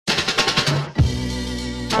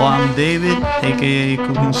Well, I'm David, aka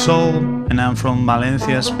Cookin Soul, and I'm from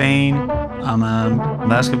Valencia, Spain. I'm a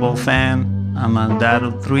basketball fan. I'm a dad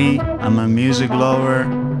of 3. I'm a music lover.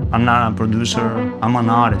 I'm not a producer. I'm an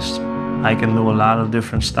artist. I can do a lot of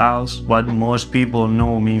different styles, but most people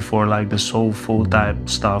know me for like the soulful type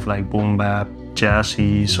stuff, like boom bap,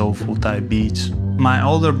 jazzy, soulful type beats. My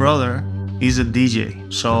older brother is a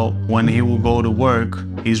DJ, so when he will go to work,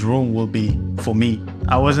 his room will be for me.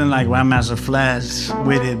 I wasn't like Grandmaster Flash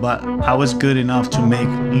with it, but I was good enough to make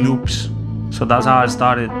loops. So that's how I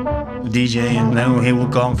started DJing. And then when he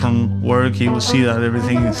would come from work, he would see that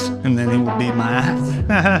everything is, and then he would beat my ass.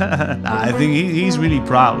 I think he's really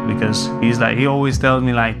proud because he always tells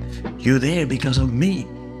me like, you're there because of me.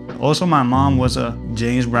 Also, my mom was a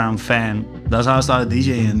James Brown fan. That's how I started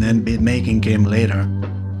DJing, and then beat making came later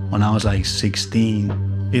when I was like 16.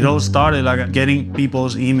 It all started like getting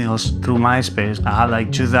people's emails through MySpace. I had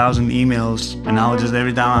like 2,000 emails, and I would just,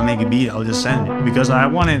 every time I make a beat, I would just send it because I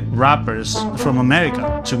wanted rappers from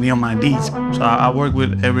America to be on my beats. So I work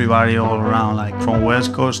with everybody all around, like from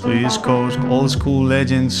West Coast to East Coast, old school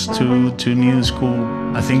legends to new school.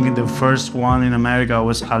 I think the first one in America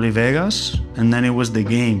was Ali Vegas, and then it was The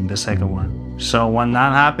Game, the second one. So when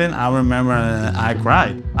that happened, I remember I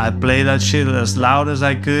cried. I played that shit as loud as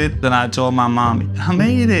I could. Then I told my mom, I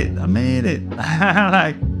made it.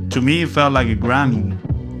 Like, to me, it felt like a Grammy.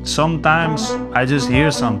 Sometimes I just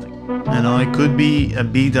hear something. You know, it could be a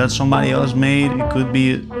beat that somebody else made. It could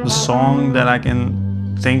be a song that I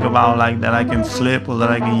can think about, like that I can flip or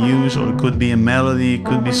that I can use, or it could be a melody. It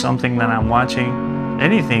could be something that I'm watching.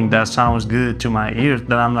 Anything that sounds good to my ears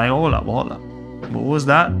that I'm like, hold up. What was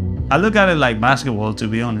that? I look at it like basketball, to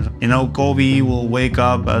be honest. You know, Kobe will wake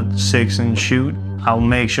up at 6 and shoot. I'll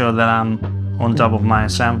make sure that I'm on top of my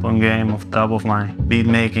sampling game, on top of my beat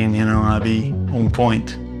making, you know, I'll be on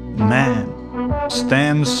point. Man,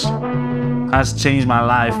 stems has changed my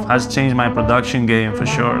life, has changed my production game for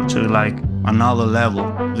sure to like another level.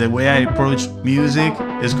 The way I approach music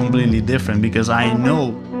is completely different because I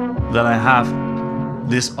know that I have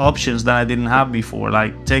these options that I didn't have before,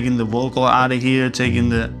 like taking the vocal out of here, taking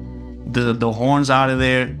the horns out of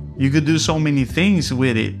there. You could do so many things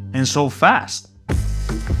with it and so fast.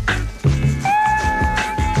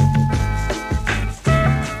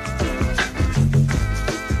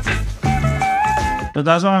 So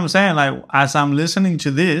that's what I'm saying. Like, as I'm listening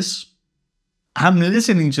to this, I'm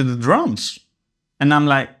listening to the drums. And I'm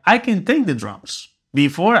like, I can take the drums.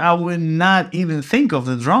 Before, I would not even think of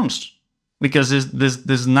the drums because this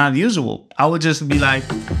is not usual. I would just be like,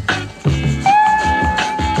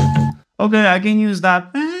 okay, I can use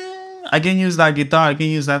that. I can use that guitar. I can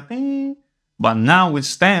use that. But now with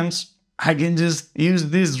stems, I can just use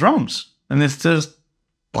these drums. And it's just,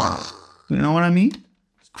 you know what I mean?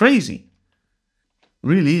 It's crazy. It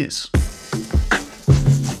really is.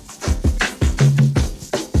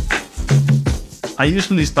 I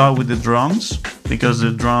usually start with the drums because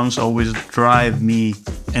the drums always drive me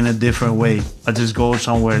in a different way. I just go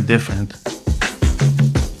somewhere different.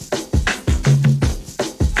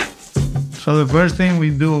 So the first thing we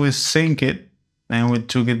do is sync it, and we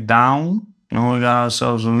took it down, and we got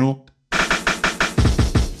ourselves a loop.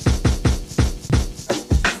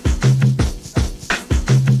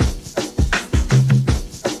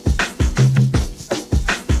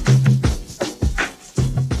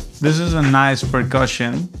 This is a nice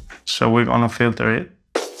percussion, so we're gonna filter it.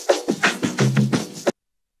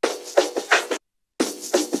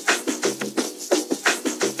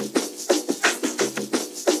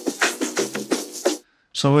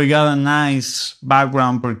 So we got a nice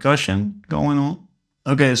background percussion going on.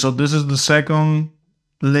 Okay, so this is the second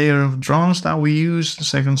layer of drums that we use, the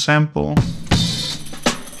second sample.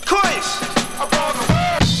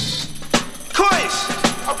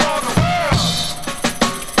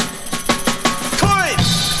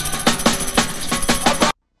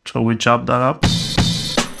 So we chop that up.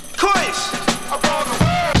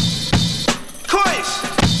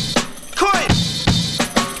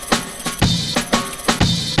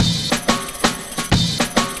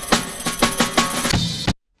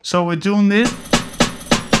 So we're doing this.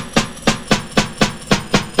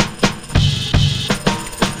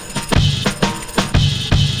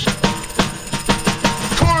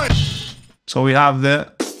 So we have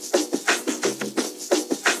that.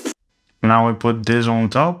 Now we put this on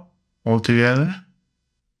top all together.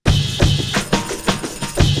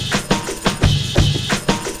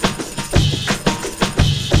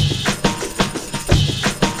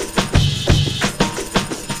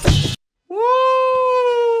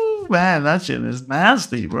 Man, that shit is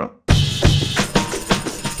nasty, bro.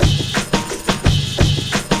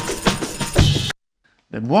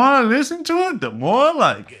 The more I listen to it, the more I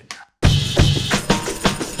like it.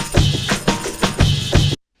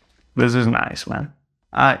 This is nice, man.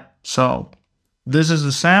 Alright, so this is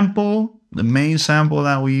the sample, the main sample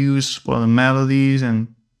that we use for the melodies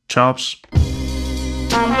and chops.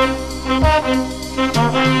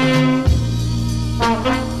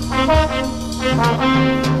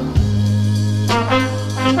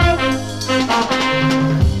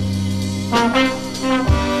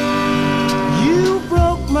 You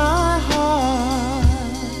broke my heart.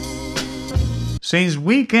 Since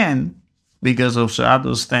we can, because of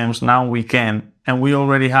Serato stems, now we can, and we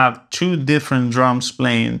already have 2 different drums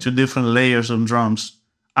playing, 2 different layers of drums.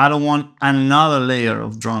 I don't want another layer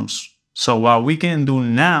of drums. So what we can do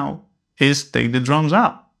now is take the drums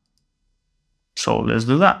out. So let's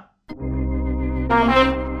do that.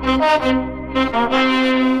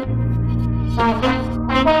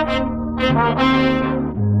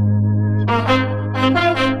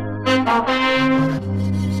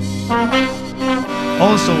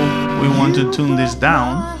 Also, we want to tune this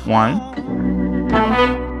down. 1.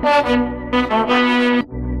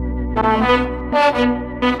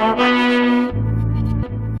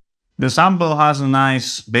 The sample has a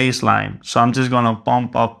nice bass line, so I'm just gonna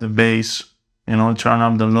pump up the bass, you know, turn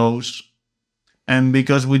up the lows. And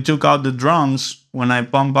because we took out the drums, when I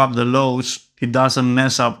pump up the lows, it doesn't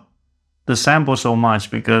mess up the sample so much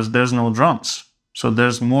because there's no drums. So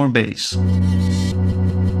there's more bass.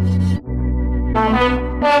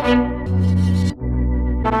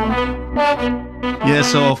 Yeah,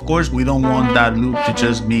 so of course we don't want that loop to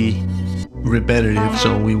just be repetitive,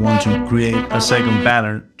 so we want to create a second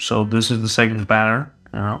pattern. So this is the second pattern,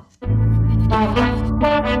 you know.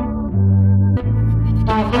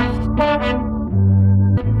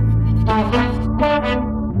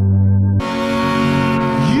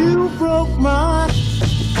 You broke my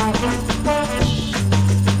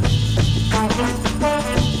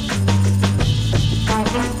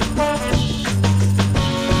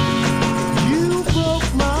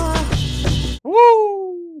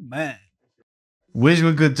Woo, man. Wish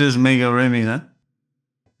we could just make a remix, huh?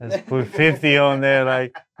 Let's put 50 on there,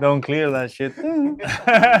 like, don't clear that shit.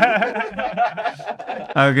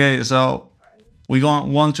 Okay, so we're going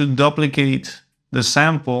to want to duplicate the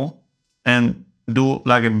sample and do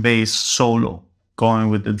like a bass solo, going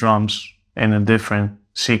with the drums in a different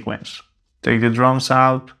sequence. Take the drums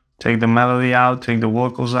out, take the melody out, take the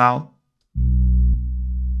vocals out.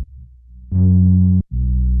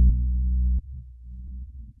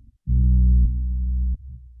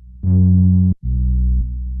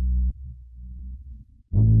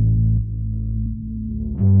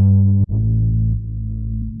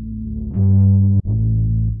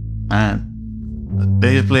 Man, the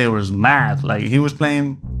bass player was mad. Like, he was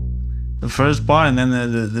playing the first part, and then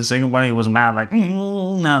the second part he was mad, like,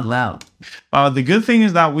 not loud. The good thing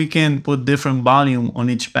is that we can put different volume on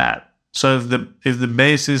each pad. So if the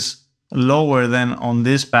bass is lower than on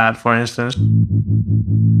this pad, for instance,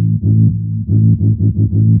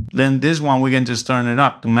 then this one we can just turn it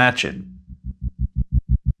up to match it.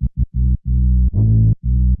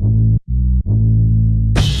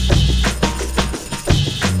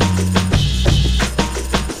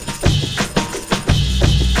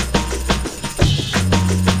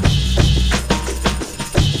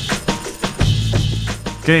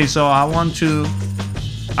 Okay, so I want to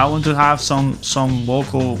have some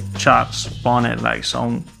vocal chops on it, like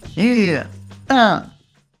some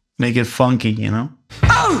make it funky, you know.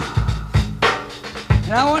 Oh,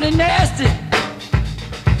 and I want it nasty.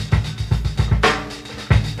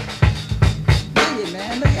 Look it,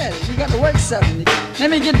 man, look at it. You got to work something.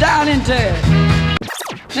 Let me get down into it.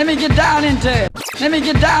 Let me get down into it. Let me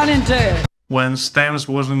get down into it. When stems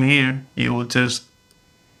wasn't here, you would just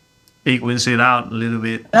equals it out a little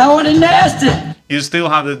bit. I want it nasty. You still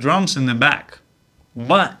have the drums in the back,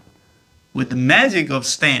 but with the magic of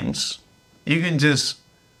stems, you can just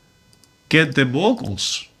get the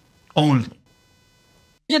vocals only.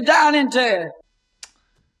 Get down into it.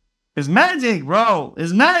 It's magic, bro.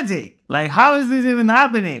 It's magic. Like, how is this even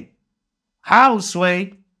happening? How,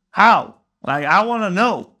 Sway? How? Like, I want to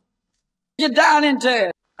know. Get down into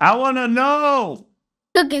it. I want to know.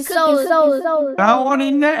 Cookin Soul. I want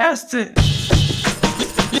it nasty.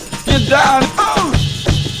 Get down. Oh.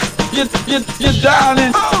 Get down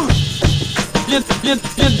and oh. Get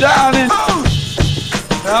down and oh.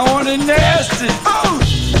 I want it nasty. Oh.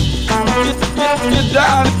 Get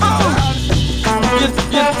down and oh. Get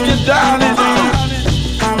down and oh.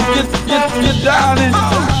 Get down and oh.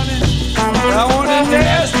 I want it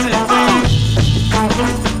nasty. Oh.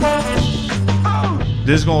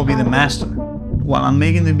 This is gonna be the master. While I'm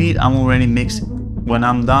making the beat, I'm already mixing. When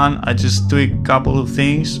I'm done, I just tweak a couple of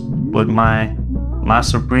things with my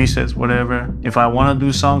master presets, whatever. If I want to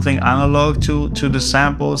do something analog to the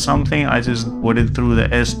sample or something, I just put it through the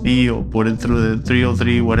SP or put it through the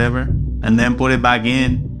 303, whatever, and then put it back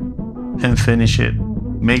in and finish it.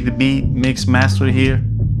 Make the beat, mix, master here,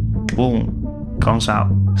 boom, comes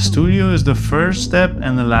out. Studio is the first step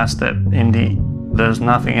and the last step, indeed. There's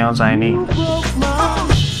nothing else I need.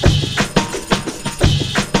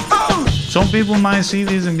 Some people might see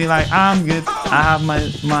this and be like, I'm good, I have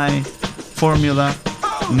my formula.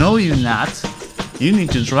 No, you're not. You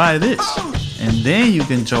need to try this, and then you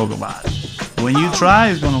can talk about it. When you try,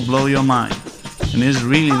 it's gonna blow your mind. And it's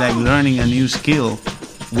really like learning a new skill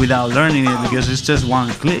without learning it, because it's just one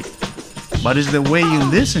click. But it's the way you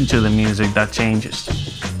listen to the music that changes.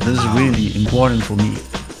 This is really important for me.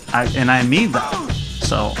 I mean that.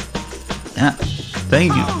 So, yeah,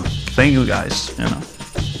 thank you guys, you know.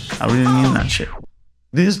 I really mean that shit.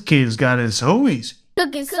 This kid's got it so easy.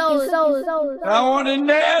 Cookin Soul. I want it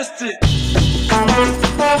nasty.